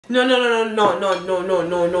No, no, no, no, no, no, no,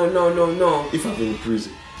 no, no, no, no, no. If I'm in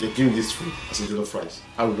prison, they're giving this food as a jollof rice,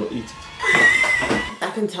 I will not eat it.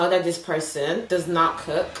 I can tell that this person does not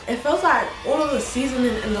cook. It feels like all of the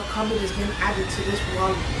seasoning in the cupboard has been added to this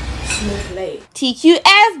one small plate.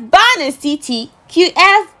 TQF Bonnets,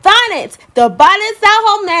 TTQF Bonnets. The bonnets that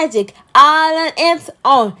hold magic all on its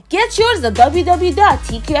own. Get yours at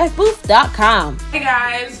www.tqfbooth.com. Hey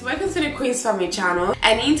guys, welcome to the Queen's Family channel,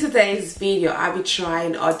 and in today's video I'll be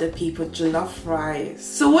trying other people's jollof rice.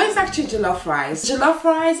 So what is actually jollof rice? Jollof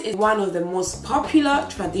rice is one of the most popular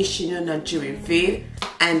traditional Nigerian food,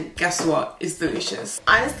 and guess what? It's delicious.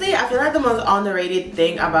 Honestly, I feel like the most underrated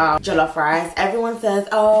thing about jollof rice, everyone says,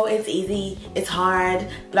 oh, it's easy, it's hard,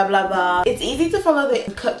 blah blah blah. It's easy to follow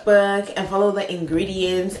the cookbook and follow the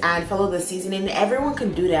ingredients and follow the seasoning. Everyone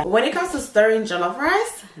can do that. But when it comes to stirring jollof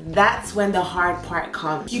rice, that's when the hard part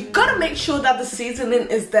comes. You gotta make sure that the seasoning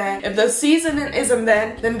is there. If the seasoning isn't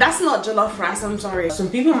there, then that's not jollof rice, I'm sorry. Some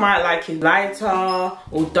people might like it lighter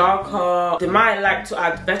or darker. They might like to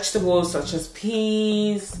add vegetables such as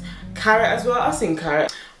peas, carrot as well. I've seen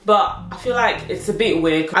carrot, but I feel like it's a bit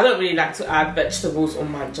weird. I don't really like to add vegetables on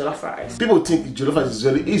my jollof rice. People think jollof rice is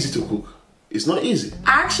very easy to cook. It's not easy.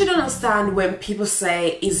 I actually don't understand when people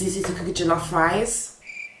say it's easy to cook jollof rice.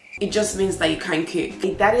 It just means that you can't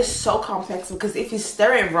cook. That is so complex, because if you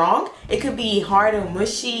stir it wrong, it could be hard and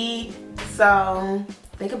mushy. So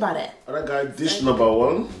think about it. Alright guys, dish number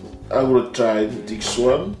one. I'm gonna try this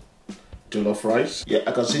one, jollof rice. Yeah,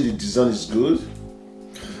 I can see the design is good.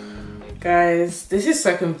 Guys, this is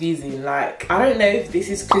so confusing. Like, I don't know if this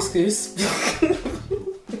is couscous.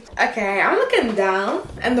 Okay, I'm looking down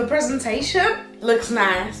and the presentation looks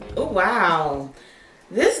nice. Oh wow.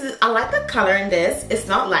 I like the color in this. It's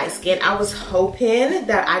not light skin. I was hoping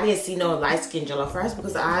that I didn't see no light skin jollof rice,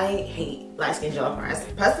 because I hate light skin jollof rice.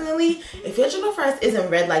 Personally, if your jollof rice isn't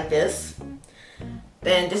red like this,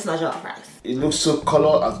 then this is not jollof rice. It looks so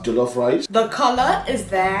colored as jollof rice. The color is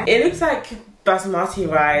there. It looks like basmati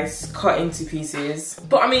rice cut into pieces,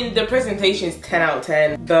 but I mean the presentation is 10 out of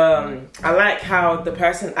 10. I like how the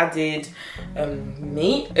person added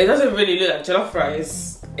meat. It doesn't really look like jollof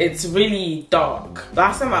rice. It's really dark.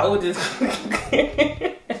 Last time I ordered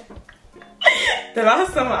the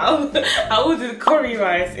last time I ordered curry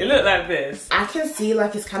rice, it looked like this. I can see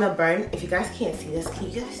like it's kind of burnt. If you guys can't see this, can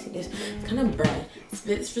you guys see this? It's kind of burnt. It's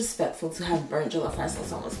disrespectful to have burnt jollof rice on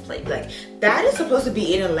someone's plate. Like, that is supposed to be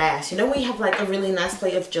eaten last. You know when you have like a really nice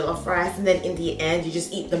plate of jollof rice and then in the end you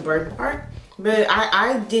just eat the burnt part? But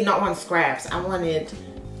I did not want scraps. I wanted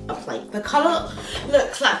a plate. The color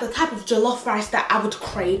looks like the type of jollof rice that I would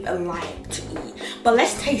crave and like to eat. But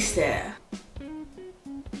let's taste it.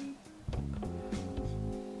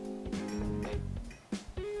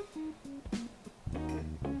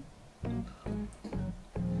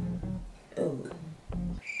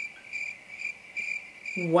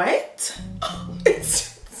 What?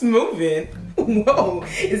 It's moving. Whoa,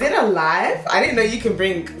 is it alive? I didn't know you can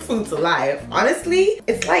bring food to life. Honestly,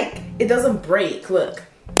 it's like it doesn't break. Look,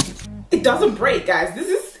 it doesn't break, guys.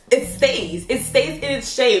 It stays in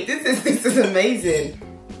its shape. This is amazing.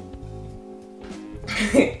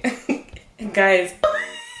 Guys,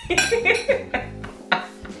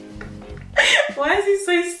 why is it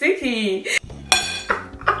so sticky?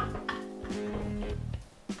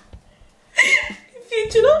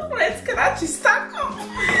 Jollof rice can actually stack up.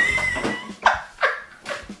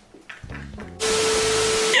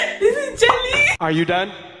 This is jelly. Are you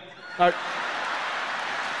done? Are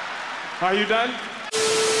you done?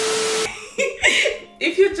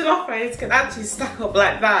 If your jollof rice can actually stack up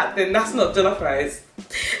like that, then that's not jollof rice.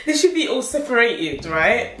 They should be all separated,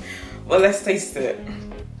 right? Well, let's taste it.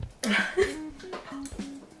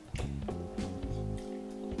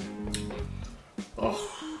 Oh.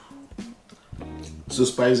 So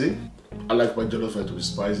spicy. I like my jollof rice to be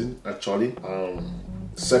spicy, actually.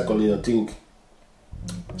 Secondly, I think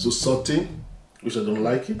so salty, which I don't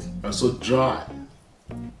like it, and so dry.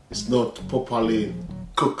 It's not properly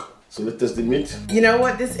cooked. So let's test the meat. You know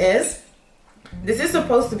what this is? This is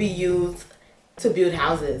supposed to be used to build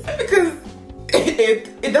houses, because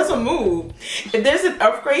it doesn't move. If there's an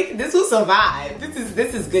earthquake, this will survive. This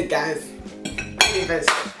is good, guys.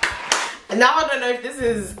 And now I don't know if this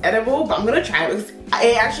is edible, but I'm gonna try it because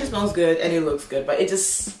it actually smells good and it looks good, but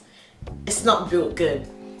it's not built good.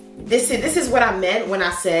 This is what I meant when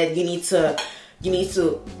I said you need to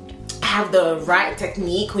have the right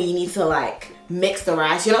technique when you need to like mix the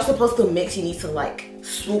rice. You're not supposed to mix, you need to like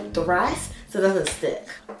swoop the rice so it doesn't stick.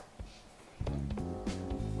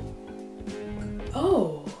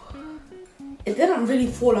 Oh, it didn't really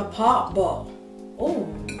fall apart, but oh.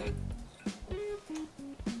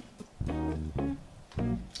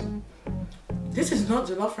 This is not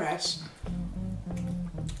jollof rice.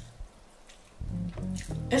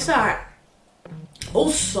 It's like all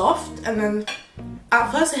soft, and then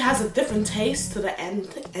at first it has a different taste to the end,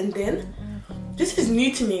 and then this is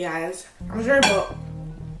new to me, guys. I'm sure, but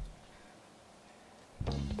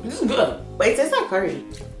this is good. But it tastes like curry.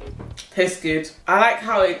 Tastes good. I like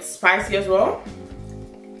how it's spicy as well,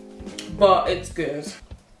 but it's good.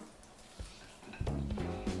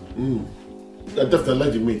 I definitely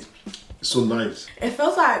like the meat. It's so nice. It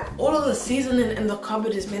feels like all of the seasoning in the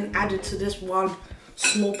cupboard has been added to this one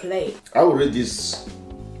small plate. I would rate this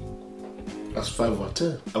as 5 out of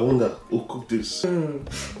 10. I wonder who cooked this.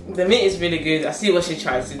 The meat is really good. I see what she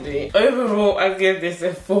tries to do. Overall, I give this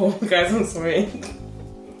a 4. Guys, I'm sorry.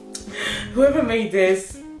 Whoever made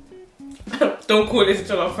this, don't call this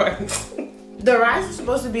jollof rice. The rice is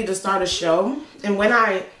supposed to be the star of the show, and when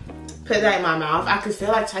I put that in my mouth, I could feel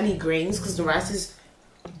like tiny grains because the rice is,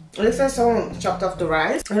 it looks like someone chopped off the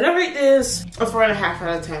rice. I'm gonna rate this a 4.5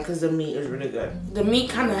 out of 10 because the meat is really good. The meat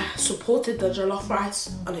kind of supported the jollof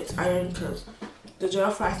rice on its own because the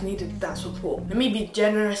jollof rice needed that support. Let me be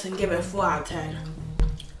generous and give it a 4 out of 10.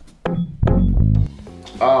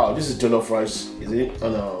 Ah, this is jollof rice, is it?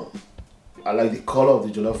 And I like the color of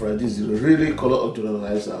the jollof rice. This is the really color of jollof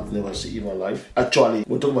rice I've never seen in my life. Actually,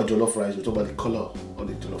 when we talk about jollof rice, we talk about the color of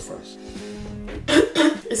the jollof rice.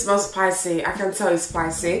 It smells spicy. I can tell it's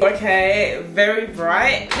spicy. Okay, very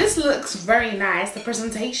bright. This looks very nice. The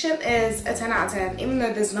presentation is a 10 out of 10, even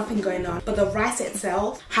though there's nothing going on. But the rice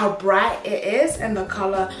itself, how bright it is, and the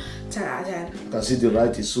color, 10 out of 10. You can see the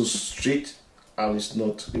rice is so straight and it's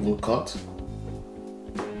not even cut.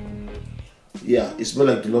 Yeah, it smells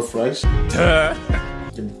like jollof rice.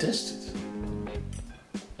 Let me test it.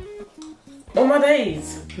 Oh my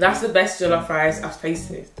days, that's the best jollof rice I've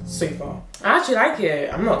tasted so far. I actually like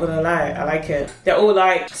it. I'm not gonna lie, I like it. They're all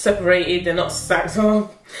like separated, they're not stacked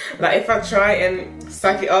up. Like if I try and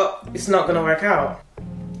stack it up, it's not gonna work out.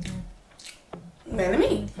 Man, let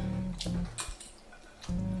me.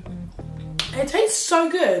 It tastes so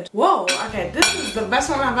good. Whoa, okay, this is the best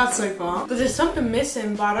one I've had so far. But there's something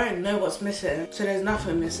missing, but I don't know what's missing. So there's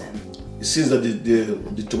nothing missing. It seems that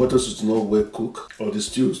the tomato soup is not well cooked, or the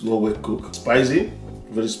stew is not well cooked. Spicy,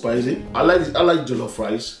 very spicy. I like jollof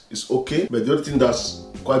rice. It's okay, but the only thing that's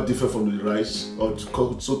quite different from the rice or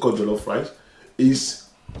so-called jollof rice is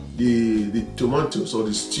the tomatoes or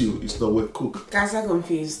the stew is not well cooked. Guys, I'm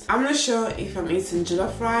confused. I'm not sure if I'm eating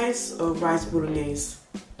jollof rice or rice bolognese.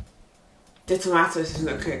 The tomatoes is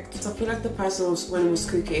not cooked. So I feel like the person when it was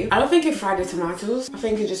cooking, I don't think he fried the tomatoes. I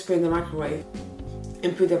think he just put it in the microwave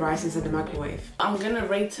and put the rice inside the microwave. I'm gonna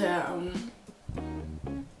rate it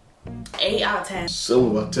 8 out of 10.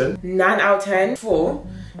 7 out of 10. 9 out of 10. 4,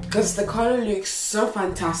 because the color looks so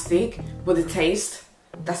fantastic, but the taste,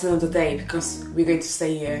 that's another day because we're going to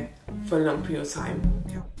stay here for a long period of time.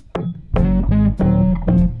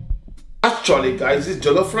 Actually, guys, this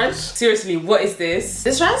jollof rice. Seriously, what is this?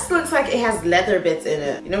 This rice looks like it has leather bits in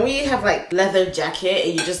it. You know when you have like leather jacket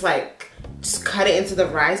and you just cut it into the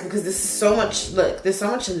rice, because there's so much, look, there's so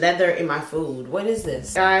much leather in my food. What is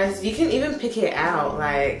this? Guys, you can even pick it out.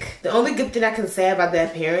 Like, the only good thing I can say about the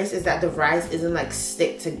appearance is that the rice isn't like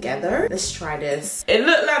stick together. Let's try this. It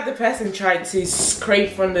looked like the person tried to scrape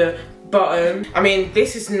from the bottom. I mean,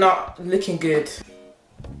 this is not looking good.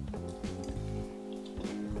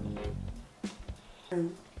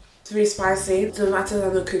 It's really spicy. Tomatoes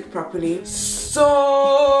are not cooked properly. So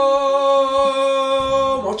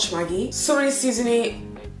much Maggi. So many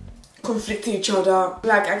seasoning conflicting each other.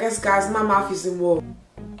 Like, I guess, guys, my mouth is in war.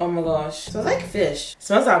 Oh my gosh. Smells like fish.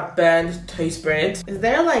 Smells like burned toast bread. Is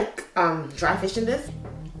there like dry fish in this?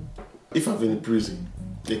 If I've been in prison,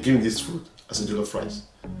 they give me this food as a jollof rice,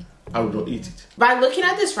 I would not eat it. By looking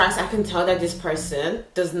at this rice, I can tell that this person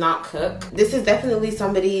does not cook. This is definitely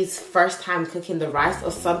somebody's first time cooking the rice,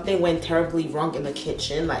 or something went terribly wrong in the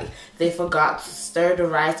kitchen. Like, they forgot to stir the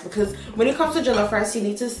rice, because when it comes to jollof rice, you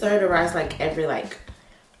need to stir the rice like every, like,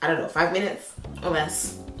 I don't know, 5 minutes or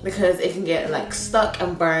less, because it can get like stuck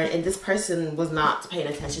and burned, and this person was not paying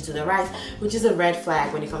attention to the rice, which is a red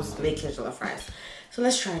flag when it comes to making jollof rice. So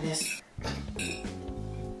let's try this.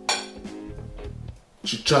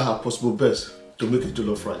 She tried her possible best to make a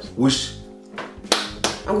jollof rice, which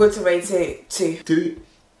I'm going to rate it 2. 3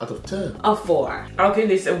 out of 10. A 4. I'll give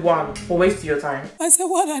this a 1 for wasting your time. I said,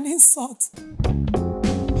 what an insult.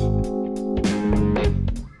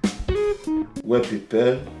 Well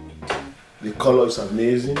prepared. The color is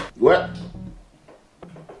amazing. Well,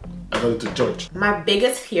 I'm going to judge. My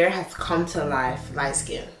biggest fear has come to life. Light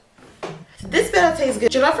skin. This better taste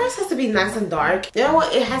good. Jollof rice has to be nice and dark. You know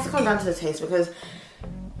what? It has to come down to the taste, because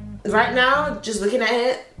Right now, just looking at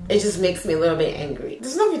it, it just makes me a little bit angry.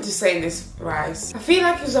 There's nothing to say in this rice. I feel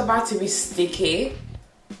like it's about to be sticky,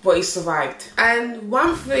 but it survived. And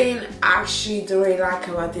one thing I actually don't really like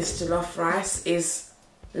about this jollof rice is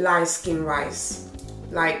light skin rice.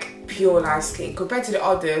 Like pure light skin. Compared to the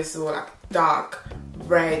others who are like dark,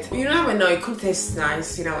 red. You never know, it could taste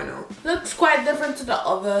nice, you never know. Looks quite different to the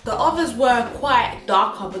other. The others were quite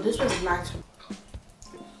darker, but this was lighter.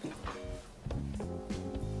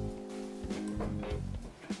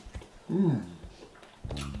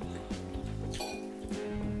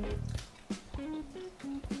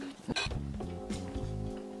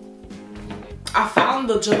 I found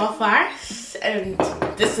the jollof rice, and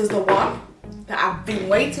this is the one that I've been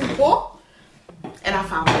waiting for, and I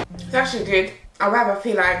found it. It's actually good. However, I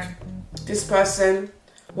feel like this person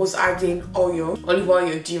was adding olive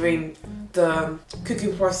oil during the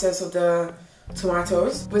cooking process of the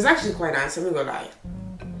tomatoes. It was actually quite nice, I'm not gonna lie.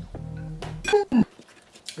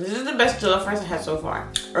 This is the best jollof rice I had so far.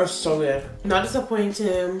 It's so good. Not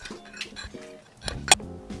disappointing.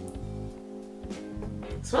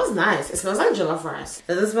 It smells nice. It smells like jollof rice.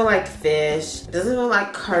 It doesn't smell like fish. It doesn't smell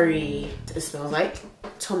like curry. It smells like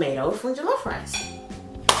tomato from jollof rice.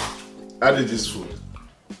 I did this food.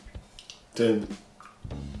 10.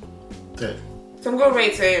 So I'm gonna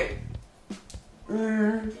rate it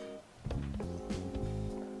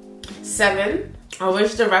 7. I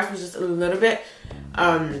wish the rice was just a little bit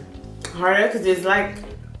harder because it's like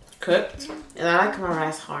cooked, and I like my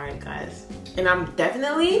rice hard, guys. And I'm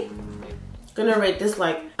definitely gonna rate this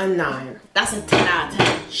like a 9. That's a 10 out of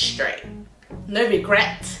 10 straight. No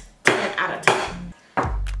regret. 10 out of 10.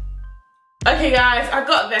 Okay guys, I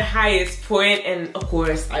got the highest point and of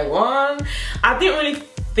course I won. I didn't really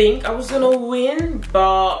think I was gonna win,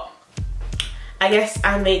 but I guess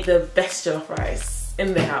I made the best jollof rice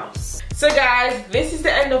in the house. So guys, this is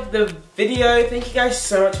the end of the video. Thank you guys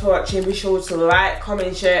so much for watching. Be sure to like,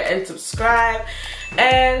 comment, share and subscribe.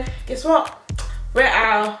 And guess what? We're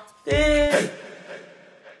out. Hey.